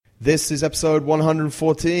This is episode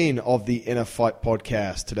 114 of the InnerFight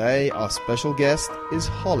podcast. Today, our special guest is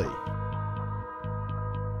Holly.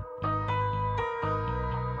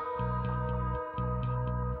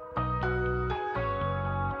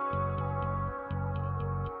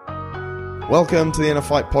 Welcome to the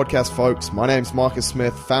InnerFight podcast, folks. My name's Marcus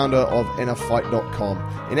Smith, founder of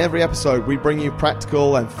InnerFight.com. In every episode, we bring you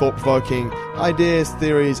practical and thought-provoking ideas,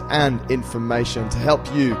 theories, and information to help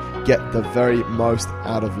you get the very most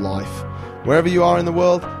out of life. Wherever you are in the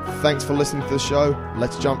world, thanks for listening to the show.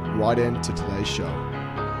 Let's jump right into today's show.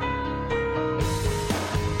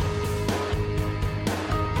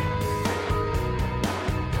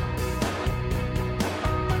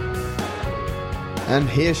 And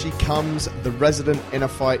here she comes, the resident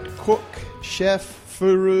InnerFight cook, chef,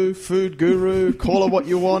 food guru, call her what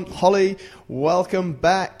you want. Holly, welcome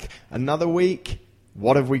back. Another week.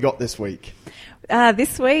 What have we got this week?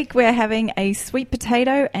 This week we're having a sweet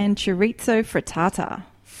potato and chorizo frittata.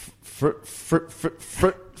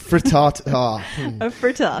 Frittata. A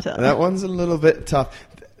frittata. That one's a little bit tough.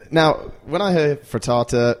 Now, when I hear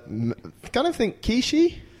frittata, kind of think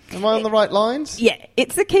quiche. Am I on the right lines? Yeah,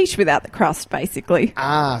 it's a quiche without the crust, basically.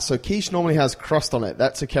 So quiche normally has crust on it.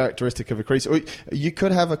 That's a characteristic of a quiche. Or you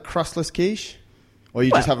could have a crustless quiche, or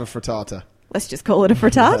you just have a frittata. Let's just call it a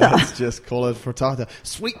frittata. Let's just call it a frittata.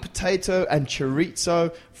 Sweet potato and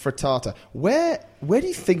chorizo frittata. Where do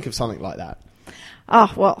you think of something like that?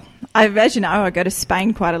 Oh, well, as you know, I go to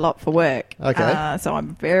Spain quite a lot for work. Okay. So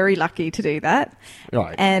I'm very lucky to do that.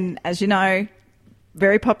 Right. And as you know,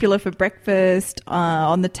 very popular for breakfast.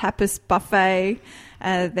 On the tapas buffet,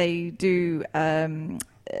 they do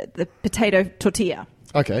the potato tortilla.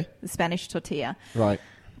 Okay. The Spanish tortilla. Right.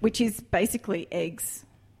 Which is basically eggs,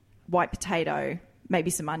 white potato, maybe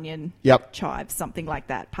some onion, chives, something like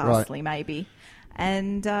that, parsley maybe.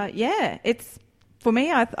 And it's, for me,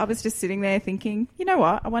 I was just sitting there thinking, you know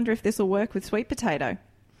what, I wonder if this will work with sweet potato.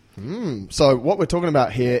 So what we're talking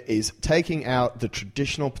about here is taking out the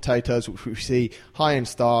traditional potatoes, which we see high in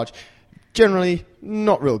starch, generally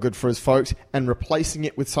not real good for us folks, and replacing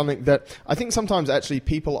it with something that I think sometimes actually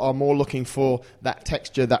people are more looking for that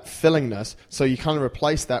texture, that fillingness. So you kind of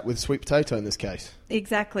replace that with sweet potato in this case.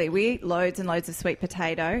 Exactly. We eat loads and loads of sweet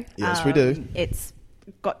potato. Yes, we do. It's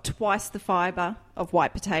got twice the fibre of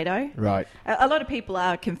white potato. Right. A lot of people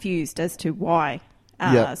are confused as to why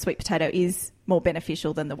sweet potato is more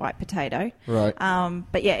beneficial than the white potato. Right.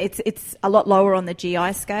 But yeah, it's a lot lower on the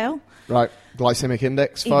GI scale. Right. Glycemic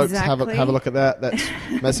index, folks. Exactly. Have a look at that. That's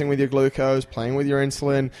messing with your glucose, playing with your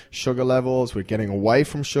insulin, sugar levels. We're getting away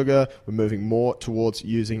from sugar. We're moving more towards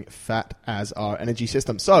using fat as our energy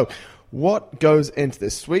system. So what goes into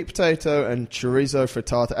this? Sweet potato and chorizo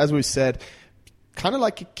frittata, as we said, kind of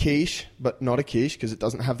like a quiche, but not a quiche because it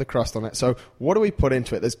doesn't have the crust on it. So what do we put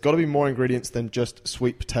into it? There's got to be more ingredients than just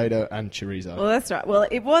sweet potato and chorizo. Well, that's right. Well,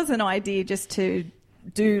 it was an idea just to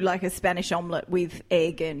do like a Spanish omelette with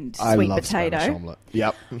egg and sweet potato. Spanish omelette.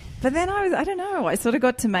 Yep. But then I sort of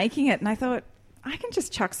got to making it and I thought, I can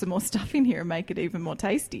just chuck some more stuff in here and make it even more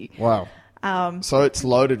tasty. Wow. So it's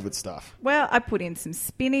loaded with stuff. Well, I put in some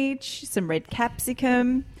spinach, some red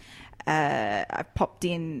capsicum. I popped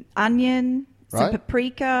in onion, some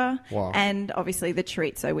paprika, and obviously the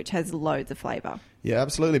chorizo, which has loads of flavour. Yeah,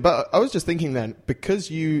 absolutely. But I was just thinking then,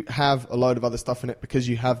 because you have a load of other stuff in it, because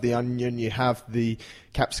you have the onion, you have the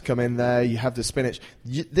capsicum in there, you have the spinach,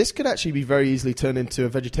 this could actually be very easily turned into a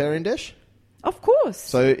vegetarian dish. Of course.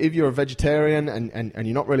 So if you're a vegetarian and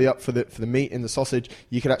you're not really up for the meat in the sausage,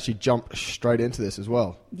 you could actually jump straight into this as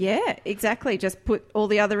well. Yeah, exactly. Just put all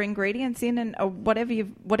the other ingredients in and whatever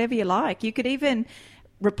you like. You could even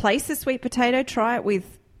replace the sweet potato, try it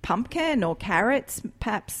with pumpkin or carrots,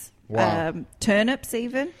 perhaps turnips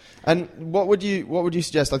even. And what would you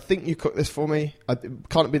suggest? I think you cooked this for me.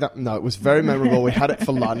 Can't be that. No, it was very memorable. We had it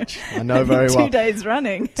for lunch. I know very well. 2 days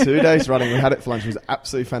running. 2 days running. We had it for lunch. It was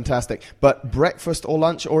absolutely fantastic. But breakfast or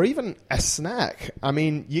lunch or even a snack. I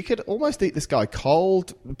mean, you could almost eat this guy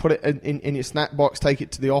cold, put it in your snack box, take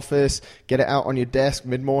it to the office, get it out on your desk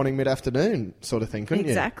mid-morning, mid-afternoon sort of thing, couldn't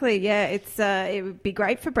you? Exactly, yeah. It would be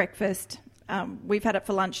great for breakfast. We've had it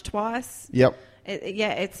for lunch twice. Yep.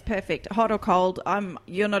 It's perfect. Hot or cold.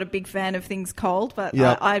 You're not a big fan of things cold, but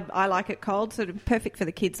I like it cold, so perfect for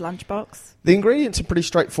the kids' lunchbox. The ingredients are pretty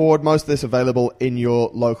straightforward. Most of this available in your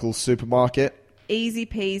local supermarket. Easy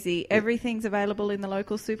peasy. Everything's available in the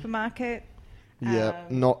local supermarket. Yeah,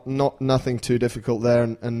 nothing too difficult there,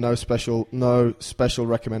 and no special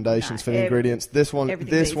recommendations for the ingredients. This one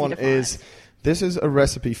is This is a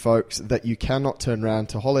recipe, folks, that you cannot turn around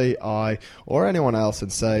to Holly, I, or anyone else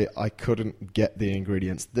and say, I couldn't get the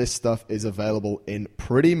ingredients. This stuff is available in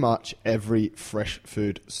pretty much every fresh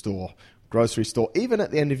food store, grocery store, even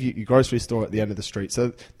at the end of your grocery store at the end of the street.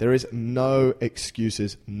 So there is no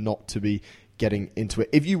excuses not to be getting into it.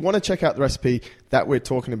 If you want to check out the recipe that we're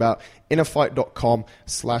talking about,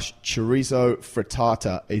 InnerFight.com/chorizo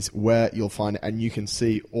frittata is where you'll find it, and you can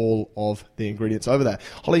see all of the ingredients over there.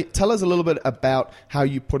 Holly, tell us a little bit about how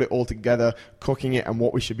you put it all together, cooking it, and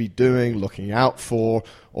what we should be doing, looking out for,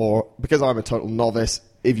 or because I'm a total novice,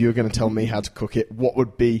 if you were going to tell me how to cook it, what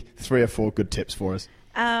would be 3 or 4 good tips for us?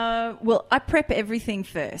 Well, I prep everything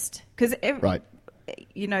first because right.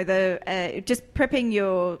 You know, just prepping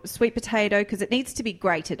your sweet potato because it needs to be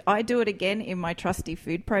grated. I do it again in my trusty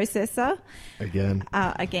food processor. Again,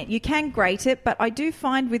 you can grate it, but I do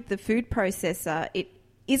find with the food processor it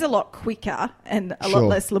is a lot quicker and a lot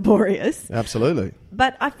less laborious. Absolutely.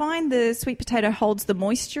 But I find the sweet potato holds the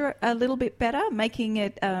moisture a little bit better, making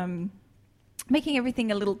everything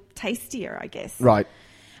a little tastier, I guess. Right.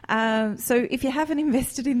 So if you haven't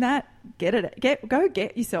invested in that, go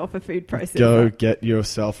get yourself a food processor. Go get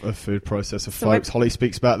yourself a food processor, folks. Holly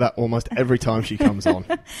speaks about that almost every time she comes on.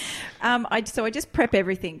 I just prep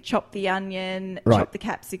everything. Chop the onion, chop the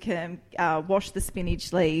capsicum, wash the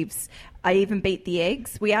spinach leaves. I even beat the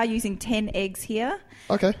eggs. We are using 10 eggs here.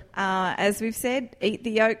 Okay. As we've said, eat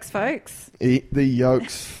the yolks, folks. Eat the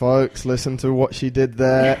yolks, folks. Listen to what she did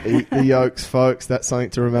there. Eat the yolks, folks. That's something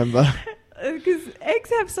to remember. Because eggs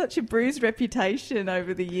have such a bruised reputation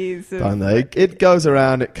over the years. Don't they? It goes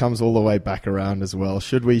around, it comes all the way back around as well.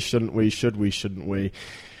 Should we, shouldn't we, should we, shouldn't we?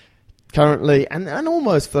 Currently, and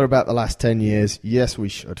almost for about the last 10 years, yes, we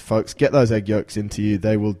should. Folks, get those egg yolks into you.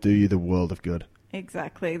 They will do you the world of good.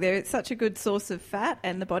 Exactly. They're such a good source of fat,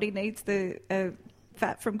 and the body needs the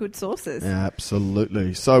fat from good sources.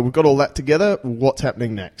 Absolutely. So we've got all that together. What's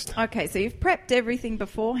happening next? Okay, so you've prepped everything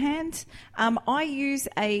beforehand. I use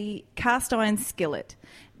a cast iron skillet.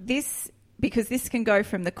 Because this can go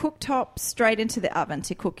from the cooktop straight into the oven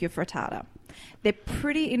to cook your frittata. They're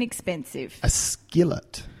pretty inexpensive. A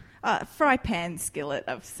skillet? Frypan skillet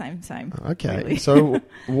of same. Okay, really. So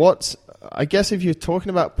I guess if you're talking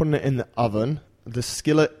about putting it in the oven, the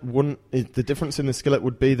skillet the difference in the skillet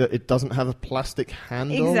would be that it doesn't have a plastic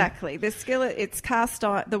handle? Exactly. The skillet, it's cast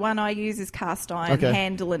iron. The one I use is cast iron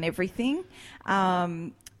handle and everything.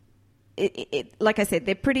 Like I said,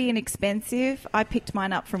 they're pretty inexpensive. I picked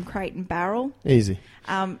mine up from Crate and Barrel. Easy.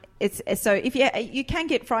 So if you can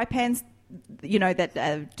get fry pans,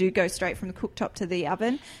 that do go straight from the cooktop to the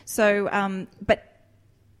oven. So, but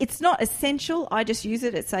it's not essential. I just use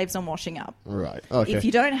it. It saves on washing up. Right. Okay. If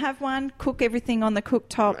you don't have one, cook everything on the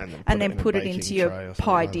cooktop and then put it into your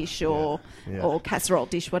pie dish or casserole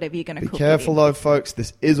dish, whatever you're going to cook. Be careful though, folks.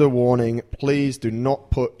 This is a warning. Please do not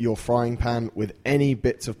put your frying pan with any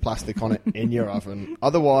bits of plastic on it in your oven.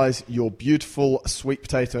 Otherwise, your beautiful sweet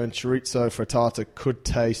potato and chorizo frittata could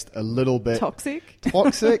taste a little bit toxic,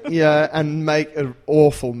 and make an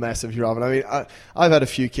awful mess of your oven. I mean, I've had a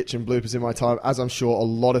few kitchen bloopers in my time, as I'm sure a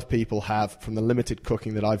lot of people have from the limited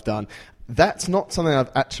cooking that I've done. That's not something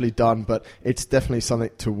I've actually done, but it's definitely something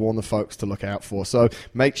to warn the folks to look out for. So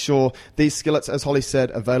make sure these skillets, as Holly said,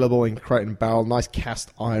 available in Crate and Barrel. Nice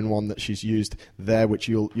cast iron one that she's used there, which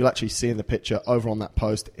you'll actually see in the picture over on that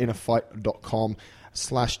post,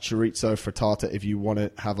 InnerFight.com/chorizo frittata, if you want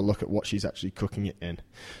to have a look at what she's actually cooking it in.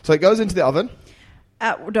 So it goes into the oven.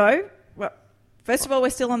 No. Well, first of all, we're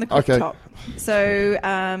still on the cooktop. Okay. So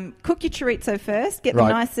cook your chorizo first. Get them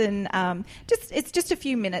nice and it's just a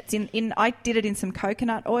few minutes. I did it in some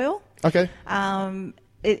coconut oil. Okay.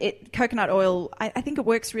 Coconut oil, I think it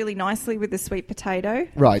works really nicely with the sweet potato,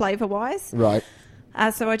 flavour-wise. Right.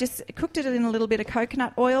 So I just cooked it in a little bit of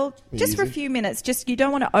coconut oil, just for a few minutes. You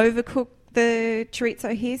don't want to overcook the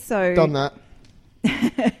chorizo here. So done that.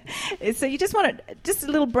 So you just want it just a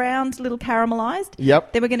little browned, a little caramelised.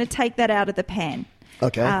 Yep. Then we're going to take that out of the pan.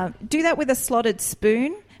 Okay. Do that with a slotted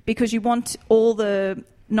spoon because you want all the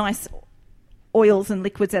nice oils and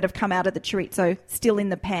liquids that have come out of the chorizo still in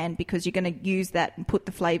the pan because you're going to use that and put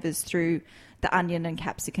the flavours through the onion and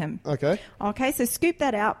capsicum. Okay. Okay, so scoop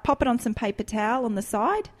that out, pop it on some paper towel on the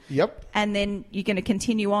side. Yep. And then you're going to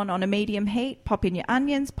continue on a medium heat, pop in your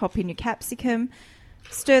onions, pop in your capsicum,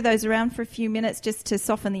 stir those around for a few minutes just to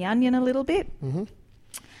soften the onion a little bit. Mm-hmm.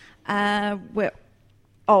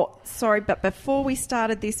 Oh, sorry, but before we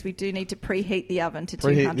started this, we do need to preheat the oven to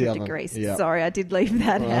 200 degrees. Yep. Sorry, I did leave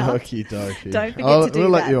that out. Okie dokie. Don't forget to do that. We'll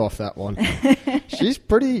let you off that one. She's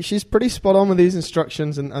pretty spot on with these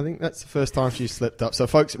instructions, and I think that's the first time she's slipped up. So,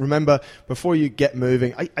 folks, remember, before you get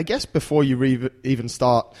moving, I guess before you even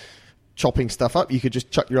start chopping stuff up, you could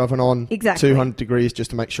just chuck your oven on 200 degrees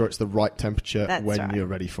just to make sure it's the right temperature you're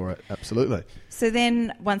ready for it. Absolutely. So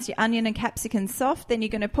then once your onion and capsicum's soft, then you're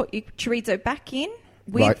going to put your chorizo back in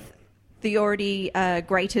with the already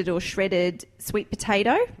grated or shredded sweet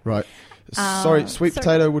potato. Right. Sorry, sweet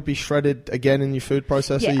potato would be shredded again in your food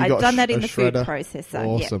processor? Yeah, I've done that in the food processor.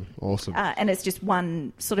 Awesome. And it's just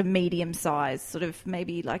one sort of medium size, sort of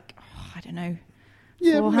maybe like, I don't know,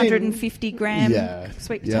 450 gram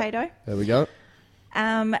sweet potato. There we go.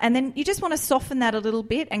 And then you just want to soften that a little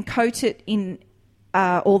bit and coat it in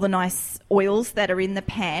all the nice oils that are in the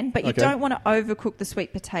pan, but you don't want to overcook the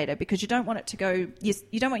sweet potato because you don't want it to go.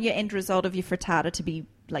 You don't want your end result of your frittata to be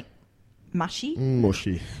like mushy.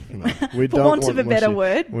 Mushy. No, For want of a better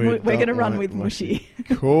word, we're going to run with mushy.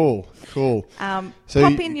 Cool. So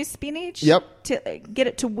pop in your spinach. Yep. To get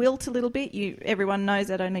it to wilt a little bit. Everyone knows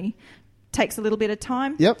that only takes a little bit of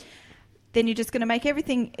time. Yep. Then you're just going to make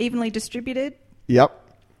everything evenly distributed. Yep.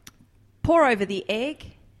 Pour over the egg,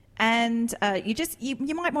 and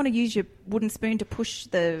you might want to use your wooden spoon to push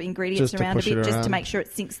the ingredients around a bit, just to make sure it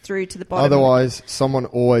sinks through to the bottom. Otherwise, someone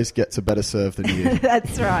always gets a better serve than you.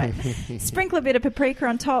 That's right. Sprinkle a bit of paprika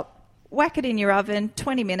on top. Whack it in your oven.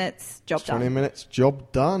 20 minutes. Job done. 20 minutes.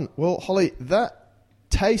 Job done. Well, Holly, that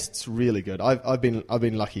tastes really good. I've been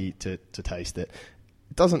lucky to taste it.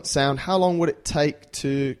 It doesn't sound... How long would it take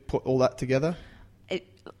to put all that together?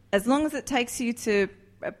 As long as it takes you to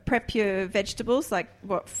prep your vegetables, like,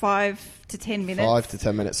 5 to 10 minutes? 5 to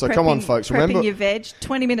 10 minutes. So come on, folks. Remember... Prepping your veg,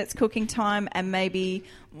 20 minutes cooking time, and maybe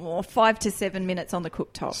 5 to 7 minutes on the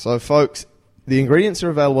cooktop. So, folks, the ingredients are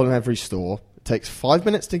available in every store. It takes 5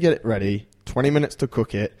 minutes to get it ready, 20 minutes to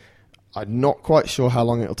cook it. I'm not quite sure how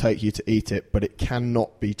long it'll take you to eat it, but it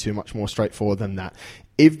cannot be too much more straightforward than that.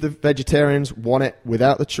 If the vegetarians want it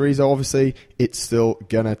without the chorizo, obviously, it's still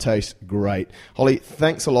going to taste great. Holly,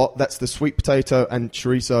 thanks a lot. That's the sweet potato and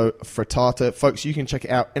chorizo frittata. Folks, you can check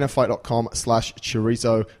it out,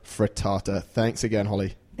 InnerFight.com/chorizo frittata. Thanks again,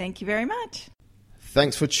 Holly. Thank you very much.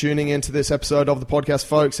 Thanks for tuning into this episode of the podcast,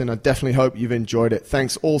 folks, and I definitely hope you've enjoyed it.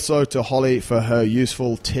 Thanks also to Holly for her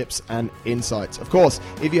useful tips and insights. Of course,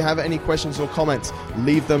 if you have any questions or comments,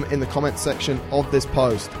 leave them in the comments section of this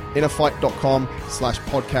post.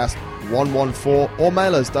 InnerFight.com/podcast114 or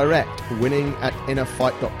mail us direct,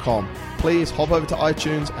 winning@innerfight.com. Please hop over to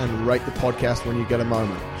iTunes and rate the podcast when you get a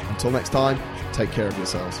moment. Until next time, take care of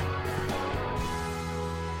yourselves.